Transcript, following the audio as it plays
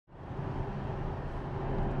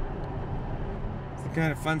the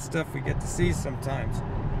kind of fun stuff we get to see sometimes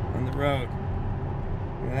on the road.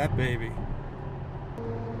 Look at that baby.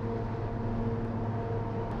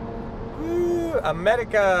 Woo,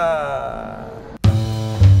 America!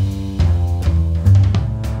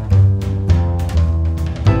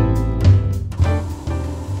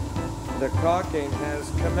 The caulking has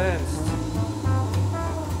commenced.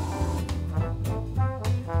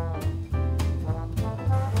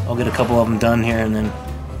 I'll get a couple of them done here and then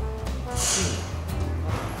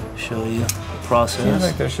show you the process. Seems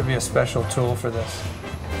like there should be a special tool for this.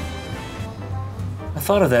 I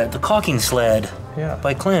thought of that. The caulking sled. Yeah.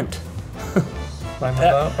 By Clint. By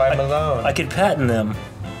Malone. I could patent them.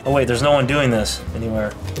 Oh wait, there's no one doing this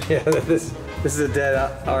anywhere. Yeah, this is a dead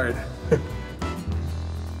art.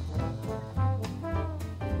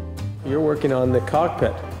 You're working on the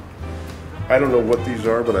cockpit. I don't know what these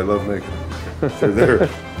are, but I love making them. They're there.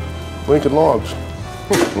 Lincoln logs.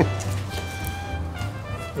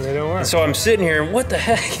 They don't work. So I'm sitting here, what the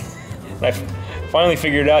heck? I finally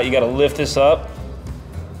figured out you got to lift this up,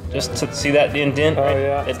 just to see that indent, oh, right,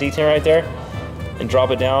 yeah. that detail right there, and drop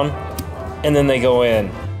it down, and then they go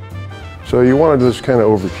in. So you wanted to just kind of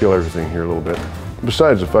overkill everything here a little bit.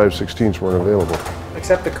 Besides, the 5/16 weren't available.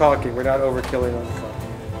 Except the caulking. We're not overkilling on the caulking.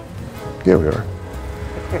 Yeah, we are.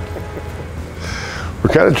 We're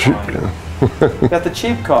kind of cheap. Got the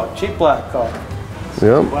cheap caulk, cheap black caulk.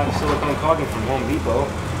 Yeah. Black silicone caulking from Home Depot.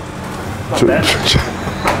 So, I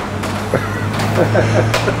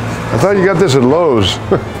thought you got this at Lowe's.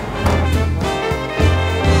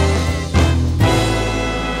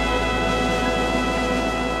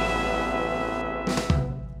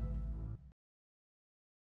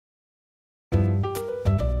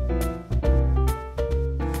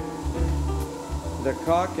 The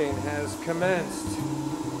caulking has commenced.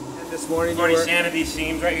 And this morning I've already sanded these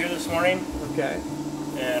seams right here this morning. Okay.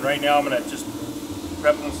 And right now I'm going to just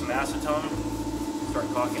prep them with some acetone, start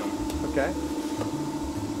caulking them. Okay.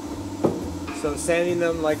 So sanding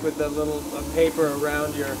them like with the little paper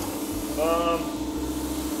around your... I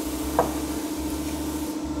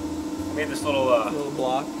made this little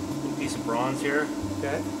block. little piece of bronze here.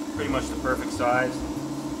 Okay. Pretty much the perfect size.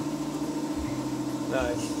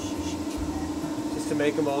 Nice. Just to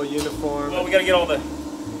make them all uniform. Well, we got to get all the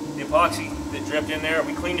epoxy that dripped in there.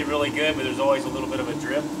 We cleaned it really good, but there's always a little bit of a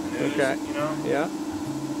drip and ooze, okay. You know? Yeah.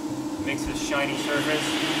 Makes this shiny surface.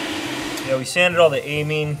 Yeah, we sanded all the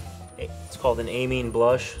amine. It's called an amine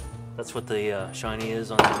blush. That's what the shiny is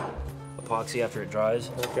on the epoxy after it dries.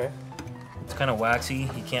 Okay. It's kind of waxy.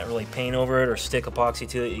 You can't really paint over it or stick epoxy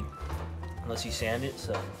to it unless you sand it.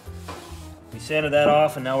 So we sanded that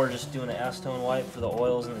off, and now we're just doing an acetone wipe for the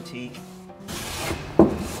oils and the teak.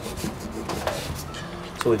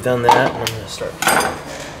 So we've done that, and I'm going to start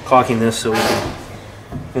caulking this so we can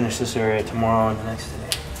finish this area tomorrow and the next day.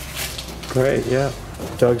 Great, yeah.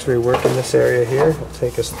 Doug's reworking this area here. He'll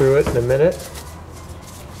take us through it in a minute.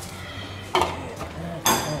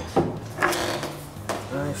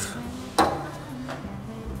 Knife.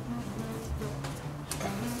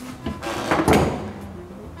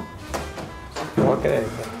 Caulk at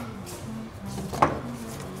anything.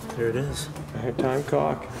 There it is. Maritime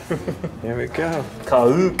caulk. There we go.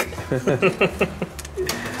 Caulk.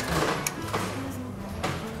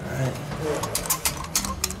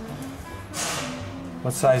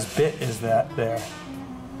 What size bit is that there?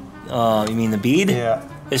 You mean the bead? Yeah.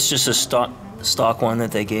 It's just a stock one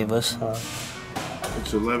that they gave us.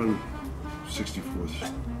 It's 11/64.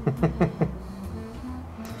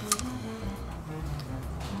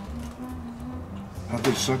 How'd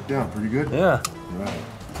they suck down? Pretty good? Yeah. Right.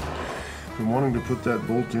 Been wanting to put that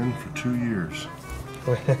bolt in for 2 years.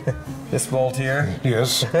 This bolt here?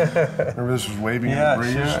 Yes. Remember this was waving in the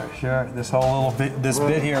breeze? Yeah, sure. This whole little bit, this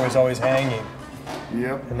bit here was always hanging.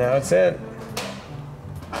 Yep. And now it's in.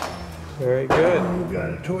 Very good. We got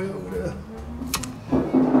a Toyota.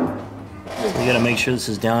 We gotta make sure this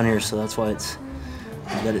is down here, so that's why it's,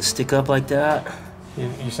 you let it stick up like that.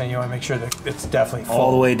 You're saying you want to make sure that it's definitely full.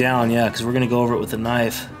 All the way down, yeah, because we're gonna go over it with a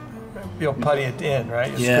knife. You'll putty it in,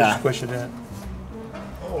 right? You Yeah. squish it in.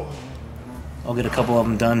 I'll get a couple of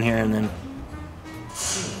them done here and then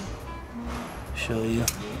show you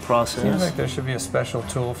the process. Seems like there should be a special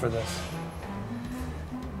tool for this.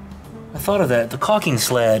 I thought of that. The caulking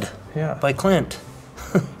sled. Yeah. By Clint.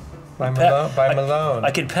 By Malone.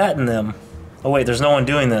 I could patent them. Oh wait, there's no one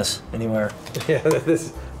doing this anywhere. Yeah,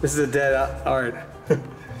 this is a dead art.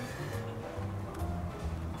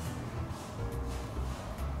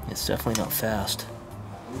 It's definitely not fast.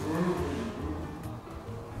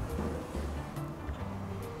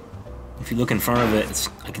 If you look in front of it,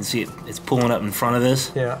 I can see it's pulling up in front of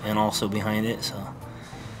this, yeah, and also behind it. So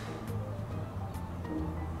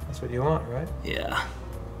That's what you want, right? Yeah.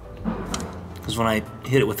 Because when I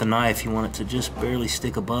hit it with a knife, you want it to just barely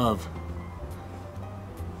stick above.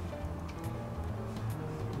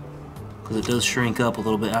 Because it does shrink up a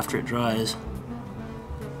little bit after it dries.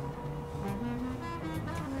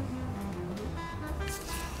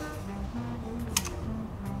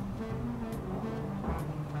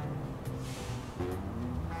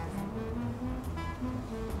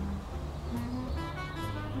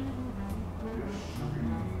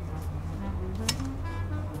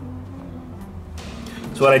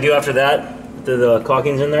 So what I do after that, the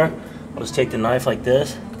caulking's in there, I'll just take the knife like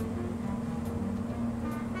this.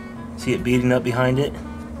 See it beading up behind it?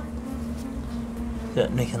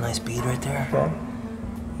 That make a nice bead right there. Okay.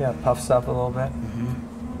 Yeah, puffs up a little bit. Mm-hmm.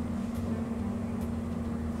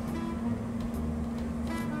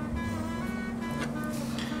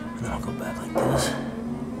 And then I'll go back like this.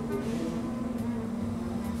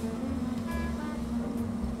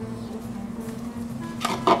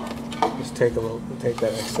 Just take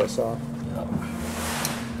that excess off. Yep.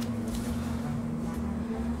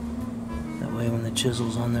 That way when the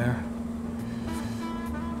chisel's on there.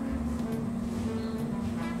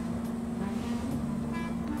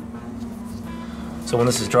 So when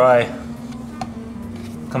this is dry,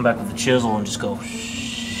 come back with the chisel and just go.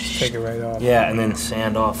 Just take it right off. Yeah, and then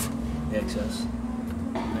sand off the excess.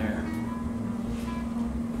 There.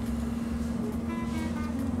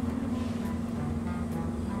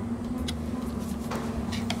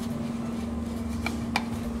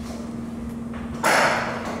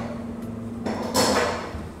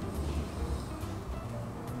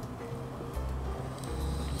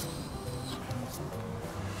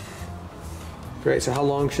 Great. So how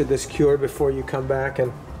long should this cure before you come back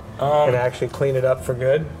and actually clean it up for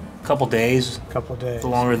good? A couple days. A couple days. The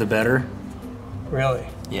longer the better. Really?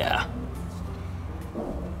 Yeah.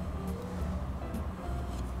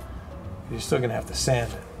 You're still gonna have to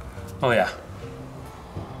sand it. Oh yeah.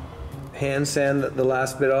 Hand sand the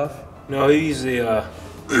last bit off? No, you use the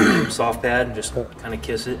soft pad and just kind of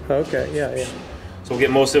kiss it. Okay, yeah, yeah. So we'll get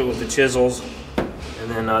most of it with the chisels. And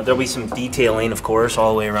then there'll be some detailing, of course,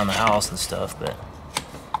 all the way around the house and stuff, but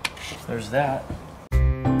there's that.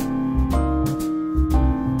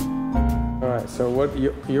 All right, so what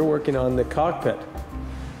you're working on the cockpit.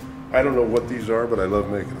 I don't know what these are, but I love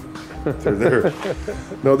making them. They're there.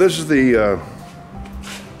 No, this is the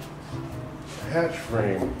hatch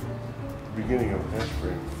frame, the beginning of the hatch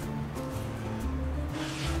frame.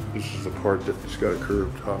 This is the part that's got a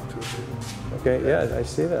curved top to it. Okay, yeah, I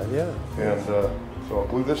see that, yeah. And so I'll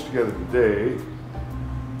glue this together today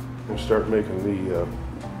and start making the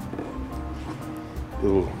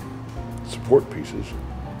little support pieces.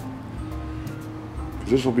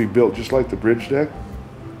 This will be built just like the bridge deck.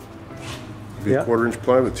 It'll be a 1/4 inch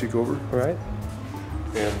ply with teak over. Right.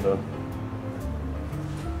 And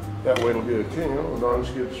that way it'll be a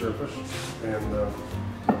non-skid surface. And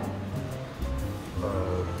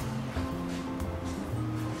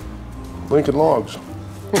Lincoln logs.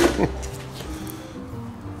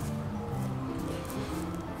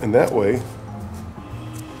 And that way,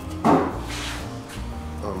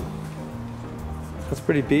 that's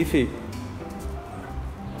pretty beefy.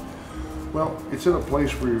 well, it's in a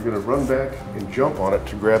place where you're going to run back and jump on it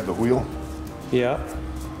to grab the wheel. Yeah.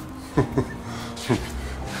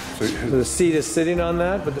 So the seat is sitting on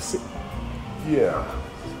that, but the seat, yeah,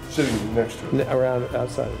 sitting next to it. around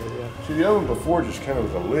outside of it, yeah. See, the other one before just kind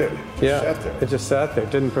of was a lid. It just sat there. It just sat there.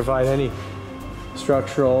 Didn't provide any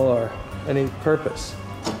structural or any purpose.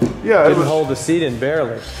 Yeah, Didn't hold the seat in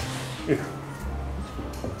barely. Yeah.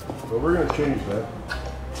 Well, we're going to change that.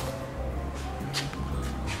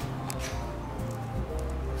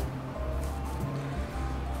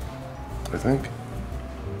 I think.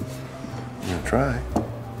 I'm going to try.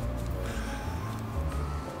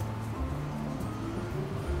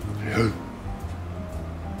 Yeah.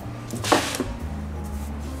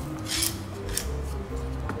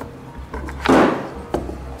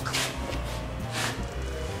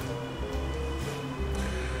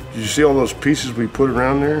 Did you see all those pieces we put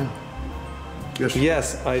around there?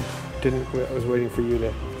 Yes, I didn't. I was waiting for you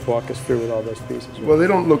to walk us through with all those pieces. Well, they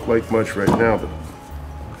don't look like much right now, but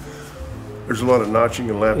there's a lot of notching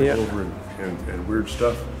and lapping over and weird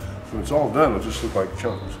stuff. When it's all done, it'll just look like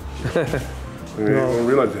chunks. We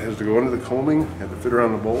realize it has to go under the combing, had to fit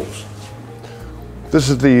around the bolts. This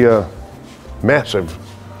is the massive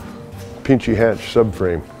Pinchy hatch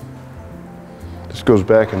subframe. This goes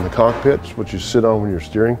back in the cockpits, which you sit on when you're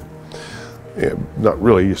steering. Yeah, not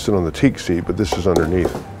really, you sit on the teak seat, but this is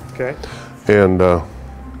underneath. Okay. And so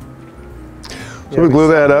we glue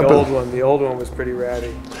that up. The old one was pretty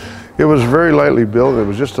ratty. It was very lightly built. It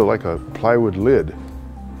was just like a plywood lid.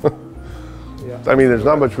 Yeah. I mean, there's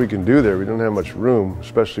not much we can do there. We don't have much room,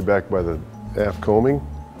 especially back by the aft combing.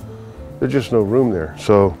 There's just no room there.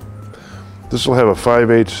 So this will have a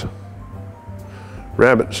 5/8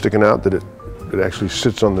 rabbet sticking out that it actually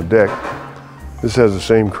sits on the deck. This has the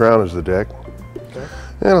same crown as the deck. Okay.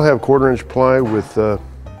 And it'll have 1/4-inch ply with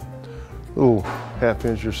little 1/2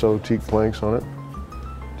 inch or so teak planks on it,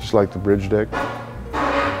 just like the bridge deck.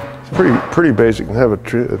 It's pretty basic. And have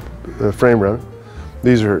a frame around it.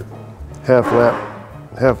 These are half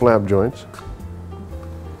lap joints.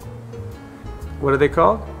 What are they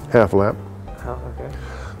called? Half lap. Oh, okay.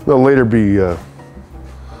 They'll later be, when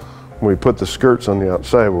we put the skirts on the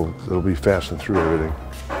outside, they'll be fastened through everything.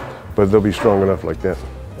 But they'll be strong enough like that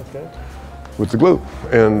Okay. with the glue.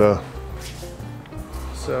 And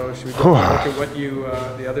So should we go look at what you,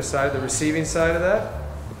 the other side, the receiving side of that?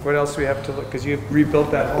 What else do we have to look, because you rebuilt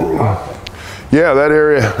that whole cockpit. yeah, that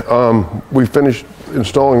area, we finished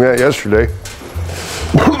installing that yesterday.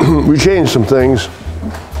 We changed some things.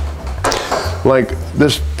 Like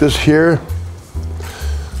this here,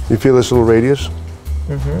 you feel this little radius?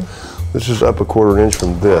 Mm-hmm. This is up a 1/4 inch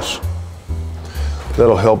from this.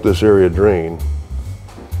 That'll help this area drain.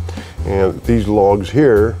 And these logs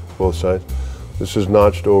here, both sides, this is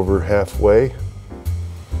notched over halfway.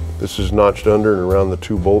 This is notched under and around the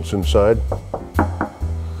 2 bolts inside.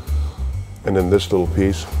 And then this little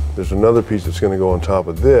piece, there's another piece that's going to go on top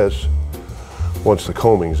of this once the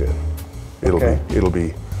combing's in. It'll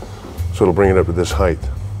be, so it'll bring it up to this height.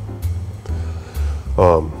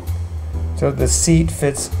 So the seat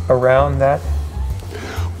fits around that?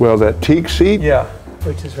 Well, that teak seat, Yeah,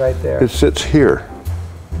 which is right there. it sits here.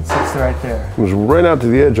 It sits right there. It was right out to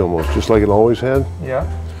the edge almost, just like it always had. Yeah.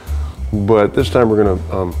 But this time we're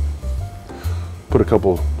gonna put a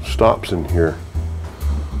couple stops in here.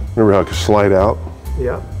 Remember how it could slide out?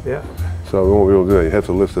 Yeah, yeah. So we won't be able to do that. You have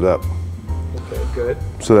to lift it up. Okay, good.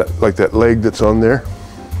 So that, like that leg that's on there,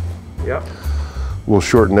 Yep. we'll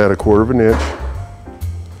shorten that a 1/4 inch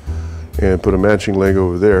and put a matching leg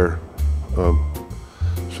over there so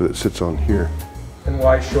that it sits on here. And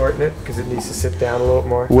why shorten it? Because it needs to sit down a little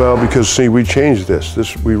more? Well, because see, we changed this.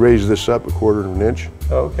 We raised this up a 1/4 inch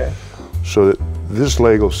Oh, okay. so that this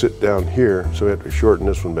leg will sit down here. So we have to shorten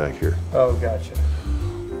this one back here. Oh, gotcha.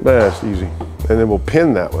 That's easy. And then we'll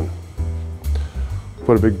pin that one.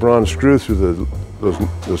 Put a big bronze screw through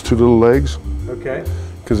those 2 little legs. Okay.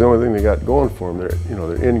 Because the only thing they got going for them,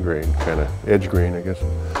 they're in grain, kind of edge grain, I guess.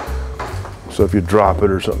 So if you drop it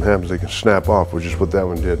or something happens, they can snap off, which is what that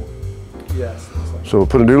one did. Yes. So we'll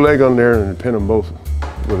put a new leg on there and then pin them both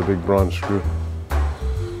with a big bronze screw.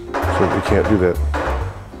 So you can't do that.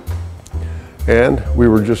 And we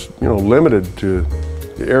were just, limited to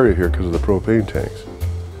the area here because of the propane tanks.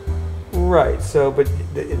 Right, so, but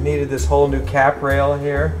it needed this whole new cap rail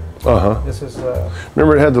here. Uh-huh. This is,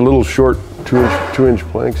 Remember it had the little short 2-inch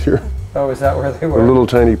planks here? oh, is that where they The were? little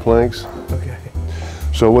tiny planks. Okay.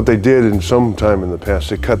 So what they did in some time in the past,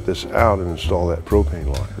 they cut this out and installed that propane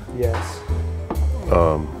locker. Yes.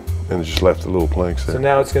 And just left the little planks there. So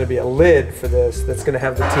now it's going to be a lid for this that's going to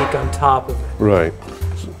have the teak on top of it. Right.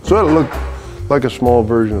 So it'll look like a small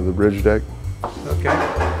version of the bridge deck. Okay.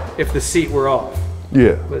 If the seat were off.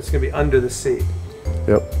 Yeah. But it's going to be under the seat.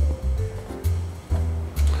 Yep.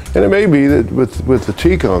 And it may be that with the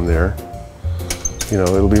teak on there,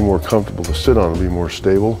 it'll be more comfortable to sit on. It'll be more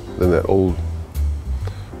stable than that old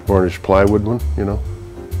varnished plywood one,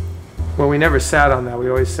 Well, we never sat on that. We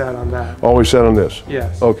always sat on that. Always sat on this?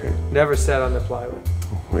 Yes. Okay. Never sat on the plywood.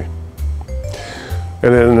 Wait.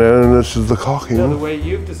 And then this is the caulking. No, the way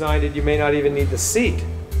you've designed it, you may not even need the seat.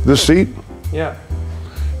 This seat, Yeah.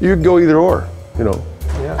 you can go either or,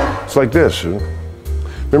 Yeah. It's like this.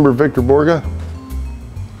 Remember Victor Borga?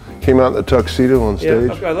 Came out in the tuxedo on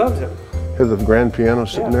stage. Yeah, I loved him. Has the grand piano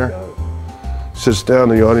sitting Yeah, there. Sits down,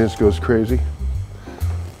 the audience goes crazy.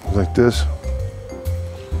 Like this.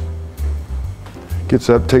 Gets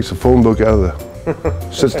up, takes the phone book out of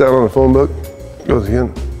the, sits down on the phone book, goes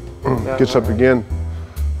again, gets up again,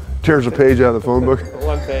 tears a page out of the phone book.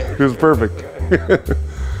 One page. It was perfect.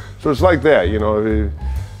 So it's like that,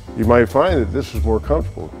 you might find that this is more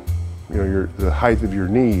comfortable. The height of your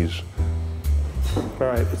knees. All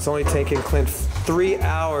right, it's only taken Clint 3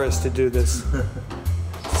 hours to do this.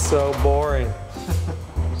 So boring.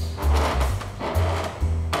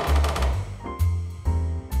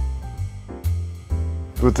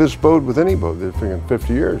 With this boat, with any boat, they're thinking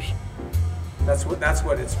 50 years. That's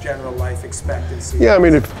what its general life expectancy. Yeah, I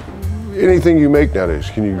mean, if anything you make nowadays,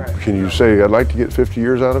 can you say, I'd like to get 50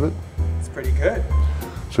 years out of it? It's pretty good.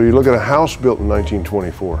 So you look at a house built in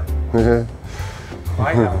 1924.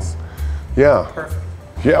 My house. Yeah. Perfect.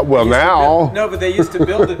 Yeah, well now. No, but they used to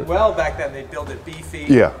build it well back then. They build it beefy.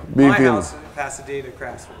 Yeah, beefy. My house in Pasadena,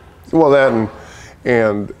 Craftsman. Well, that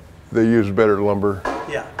and they used better lumber.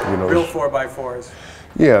 Yeah, you know, real 4x4s.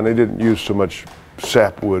 Yeah, and they didn't use so much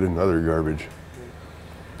sapwood and other garbage.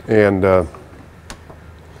 And,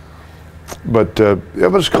 but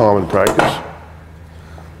it was common practice.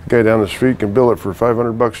 The guy down the street can build it for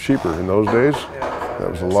 $500 cheaper in those days. Yeah,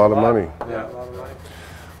 that was a lot of money. Yeah, a lot of money.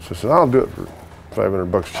 So I said, I'll do it for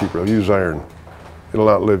 $500 cheaper. I'll use iron. It'll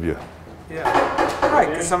outlive you. Yeah, right,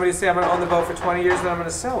 because somebody say I'm going to own the boat for 20 years, then I'm going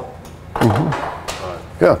to sell it.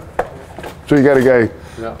 Mm-hmm. Yeah. So you got a guy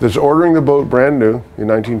that's ordering the boat brand new in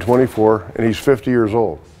 1924, and he's 50 years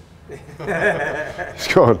old. He's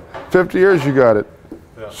going, 50 years you got it.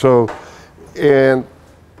 Yeah. So, and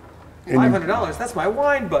 $500, that's my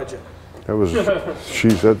wine budget. That was,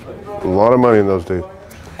 geez, that's a lot of money in those days.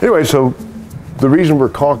 Anyway, so the reason we're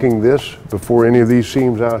caulking this before any of these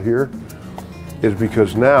seams out here is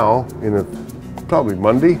because now, probably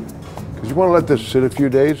Monday, because you want to let this sit a few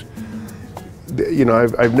days. You know,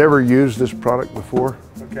 I've never used this product before.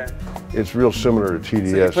 Okay. It's real similar to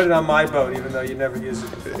TDS. So you put it on my boat even though you never used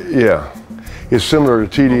it before. Yeah. It's similar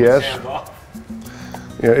to TDS.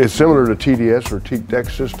 Yeah, it's similar to TDS or teak deck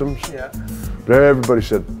systems. Yeah. But everybody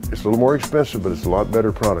said it's a little more expensive, but it's a lot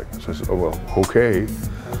better product. So I said, oh well, okay.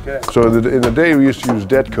 Okay. So in the day we used to use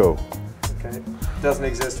Detco. Okay. Doesn't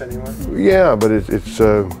exist anymore. Yeah, but it's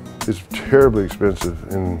terribly expensive,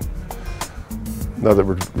 and not that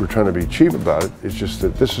we're trying to be cheap about it. It's just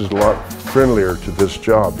that this is a lot friendlier to this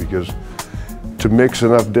job, because to mix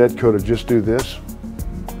enough Detco to just do this,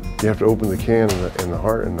 you have to open the can and the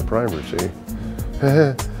heart and the primer, see,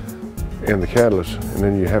 and the catalyst, and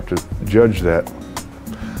then you have to judge that.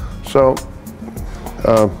 So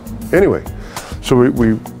anyway, so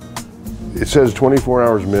it says 24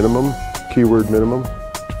 hours minimum, keyword minimum,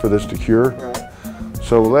 for this to cure. Right.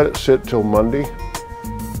 So we'll let it sit till Monday.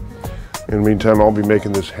 In the meantime, I'll be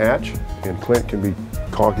making this hatch, and Clint can be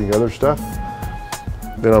caulking other stuff.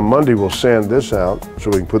 Then on Monday, we'll sand this out so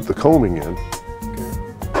we can put the combing in.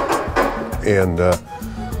 Okay. And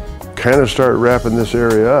kind of start wrapping this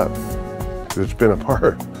area up, because it's been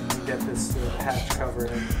apart. Get this hatch cover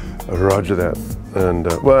in. Roger that. And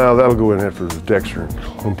well, that'll go in after the decks are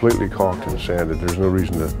completely caulked and sanded. There's no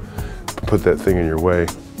reason to put that thing in your way.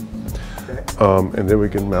 Okay. And then we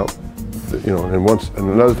can mount, you know, and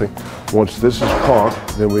another thing, once this is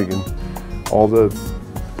caulked, then we can, all the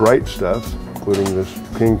bright stuff, including this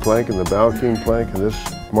king plank and the bow king plank and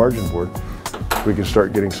this margin board, we can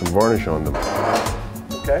start getting some varnish on them.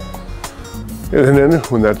 Okay. And then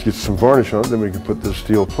when that gets some varnish on it, then we can put this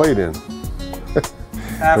steel plate in.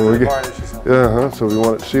 After the varnish is on. So we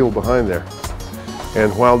want it sealed behind there.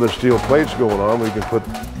 And while the steel plate's going on, we can put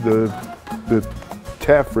the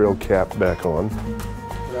taffrail cap back on.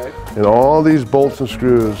 Right. And all these bolts and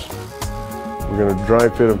screws, we're going to dry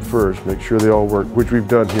fit them first, make sure they all work, which we've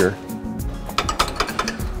done here.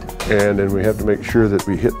 And then we have to make sure that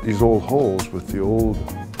we hit these old holes with the old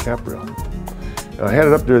cap rail. And I had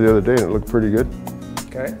it up there the other day and it looked pretty good.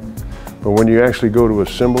 Okay. But when you actually go to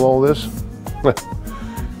assemble all this,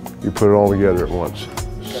 you put it all together at once,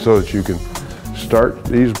 so that you can start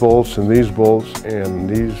these bolts and these bolts and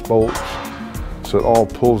these bolts, so it all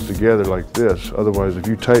pulls together like this. Otherwise, if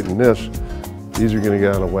you tighten this, these are going to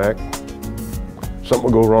get out of whack.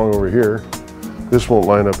 Something will go wrong over here. This won't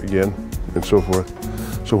line up again, and so forth.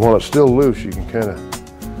 So while it's still loose, you can kind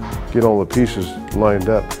of get all the pieces lined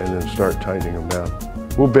up and then start tightening them down.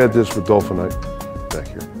 We'll bed this with dolphinite back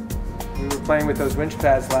here. We were playing with those winch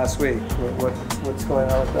pads last week. What's going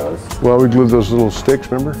on with those? Well, we glued those little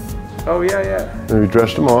sticks, remember? Oh, yeah, yeah. And we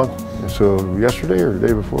dressed them on. And so yesterday or the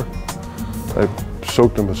day before, I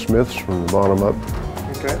soaked them with Smiths from the bottom up.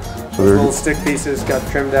 Okay. So those little stick pieces got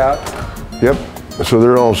trimmed out. Yep. So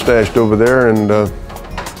they're all stashed over there and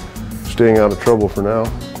staying out of trouble for now.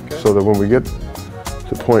 Okay. So that when we get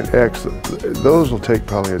to point X, those will take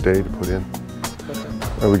probably a day to put in.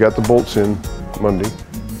 Okay. And we got the bolts in Monday.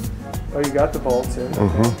 Oh, you got the bolts in.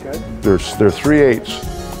 Mm-hmm. Good. They're 3/8.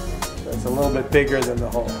 That's a little bit bigger than the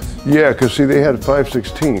holes. Yeah, because see, they had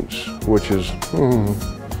 5/16, which is,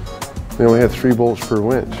 they only had 3 bolts per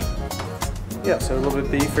winch. Yeah, so a little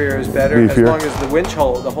bit beefier is better, beefier. As long as the winch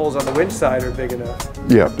hole, the holes on the winch side are big enough.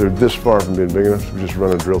 Yeah, they're this far from being big enough to just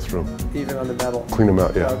run a drill through them. Even on the metal? Clean them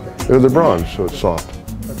out, yeah. Okay. They're bronze, so it's soft.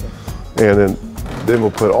 Okay. And then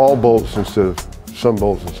we'll put all bolts instead of some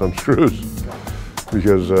bolts and some screws. Okay.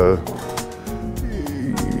 Because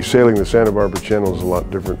sailing the Santa Barbara Channel is a lot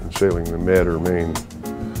different than sailing the Med or Maine.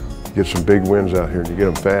 get some big winds out here and you get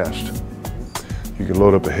them fast, you can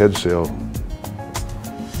load up a head sail.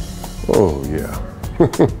 Oh yeah.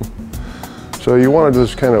 So you wanted to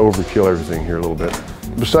just kind of overkill everything here a little bit.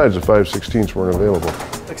 Besides, the 5/16 weren't available.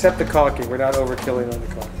 Except the caulking. We're not overkilling on the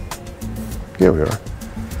caulk. Yeah, we are.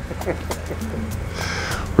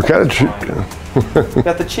 We're kind of cheap.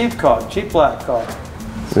 Got the cheap caulk, cheap black caulk.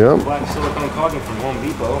 Yeah. Black silicone caulking from Home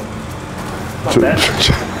Depot. Not So- bad.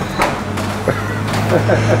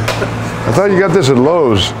 I thought you got this at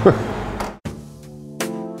Lowe's.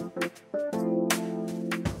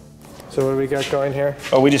 So what do we got going here?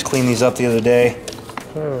 Oh, we just cleaned these up the other day.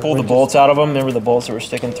 Pulled the bolts out of them. Remember the bolts that were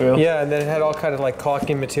sticking through? Yeah, and then it had all kind of like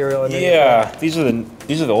caulking material in it. Yeah, these are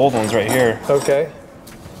the old ones right here. Okay.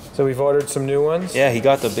 So we've ordered some new ones. Yeah, he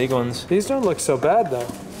got the big ones. These don't look so bad though.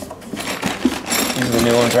 These are the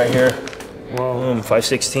new ones right here. Whoa. Boom,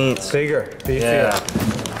 5/16. Bigger. Beefier. Yeah.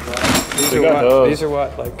 These We are got what? those. These are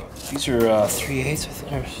what? Like These are 3/8,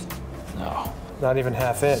 I think. No, not even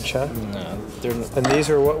 ½ inch, huh? no, they're. And these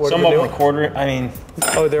are what? What Some are of the them new? are quarter. I mean,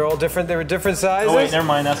 Oh, they're all different. They were different sizes. oh wait, never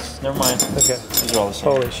mind. Never mind. Okay. These are all the same.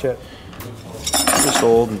 Holy shit. Just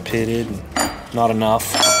old and pitted, and not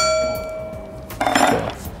enough.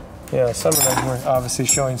 Yeah, some of them were obviously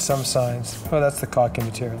showing some signs. Oh, that's the caulking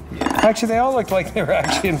material. Actually, they all looked like they were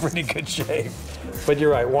actually in pretty good shape. But you're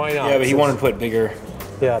right. Why not? Yeah, but he wanted to put bigger.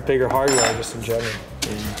 Yeah, bigger hardware just in general.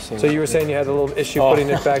 Yeah, So you were saying you had a little issue putting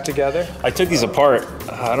it back together? I took these apart.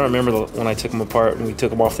 I don't remember when I took them apart when we took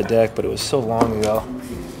them off the deck, but it was so long ago.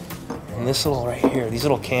 And this little right here, these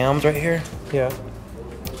little cams right here. Yeah.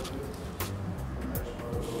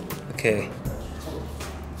 Okay.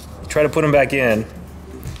 Try to put them back in.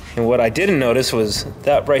 And what I didn't notice was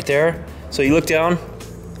that right there. So you look down,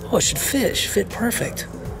 oh, it should fit perfect.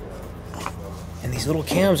 And these little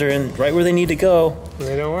cams are in right where they need to go.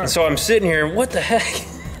 They don't work. And so I'm sitting here, what the heck?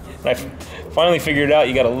 And I finally figured out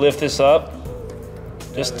you gotta lift this up.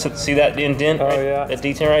 Just to see that indent, Oh, right, yeah. that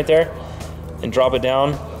detent right there, and drop it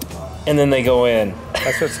down, and then they go in.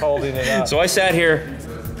 That's what's holding it up. So I sat here,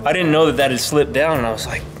 I didn't know that had slipped down, and I was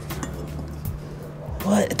like,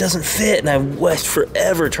 what? It doesn't fit. And I was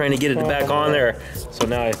forever trying to get it back on there. So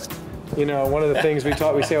now I, You know, one of the things we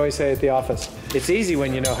always say at the office, it's easy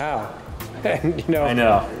when you know how. And, you know, I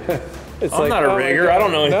know. it's I'm not a oh my rigger. God. I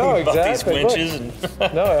don't know anything No, about exactly. these winches.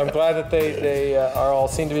 And No, I'm glad that they are all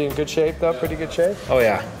seem to be in good shape, though, pretty good shape. oh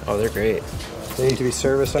yeah. Oh, they're great. They need to be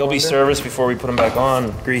serviced. They'll be serviced before we put them back on,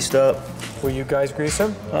 greased up. Will you guys grease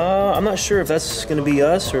them? I'm not sure if that's going to be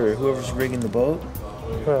us or whoever's rigging the boat.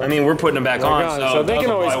 I mean, we're putting them back on, So they Doug can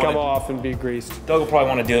will always probably come wanna- off and be greased. Doug will probably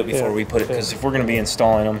want to do it before Yeah. we put it, because if we're going to be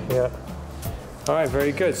installing them. Yeah. All right,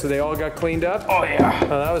 very good. So they all got cleaned up? Oh yeah. Oh,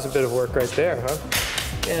 that was a bit of work right there, huh?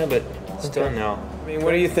 Yeah, but it's done now. I mean,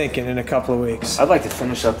 what are you thinking in a couple of weeks? I'd like to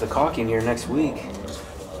finish up the caulking here next week.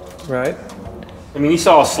 Right? I mean, you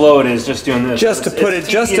saw how slow it is just doing this. Just to put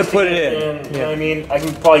it in. You know what I mean? I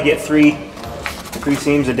can probably get three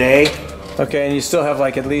seams a day. Okay, and you still have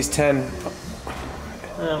like at least 10.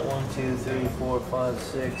 1, 2, 3, 4, 5,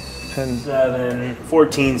 6, And 7,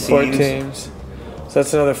 14 seams. 14. So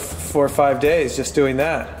that's another 4 or 5 days just doing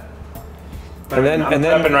that. And then, I'm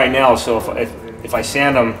prepping right now, so if I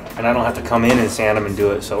sand them, and I don't have to come in and sand them and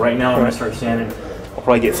do it. So right now I'm gonna start sanding. I'll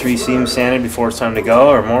probably get 3 seams sanded before it's time to go,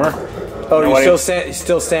 or more. Oh, you're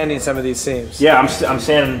still sanding some of these seams? Yeah, I'm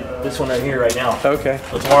sanding this one right here right now. Okay.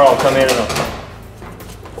 So tomorrow I'll come in and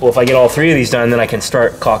well, if I get all 3 of these done, then I can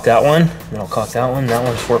start caulk that one, and I'll caulk that one,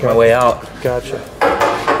 just work my way out. Gotcha.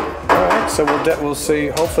 All right, so we'll see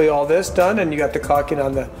hopefully all this done, and you got the caulking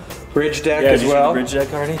on the bridge deck as well. Bridge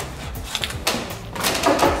deck already?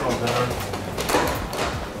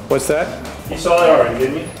 What's that? You saw that already,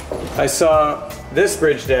 didn't you? I saw this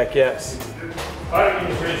bridge deck, yes. I don't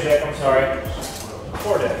mean the bridge deck, I'm sorry.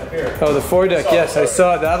 Foredeck up here. Oh, the foredeck, yes, I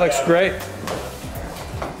saw it. That looks great.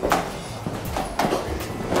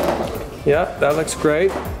 Yeah, that looks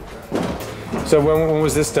great. So when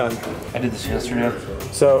was this done? I did this yesterday.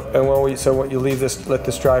 So you leave this, let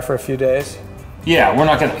this dry for a few days? Yeah,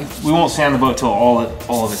 we won't sand the boat till all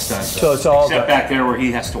of it's done. Till it's all except done. back there where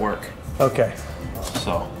he has to work. Okay.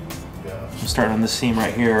 So I'm starting on this seam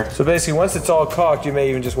right here. So basically, once it's all caulked, you may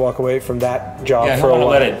even just walk away from that job Yeah, for a I'm gonna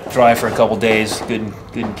while. let it dry for a couple days, good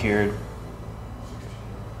and cured.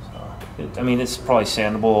 So, I mean, it's probably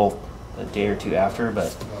sandable a day or 2 after,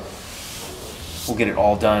 but we'll get it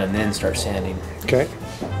all done and then start sanding. Okay.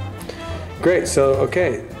 Great. So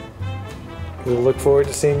okay, we'll look forward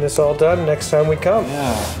to seeing this all done next time we come.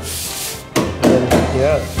 Yeah. And,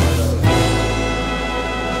 yeah.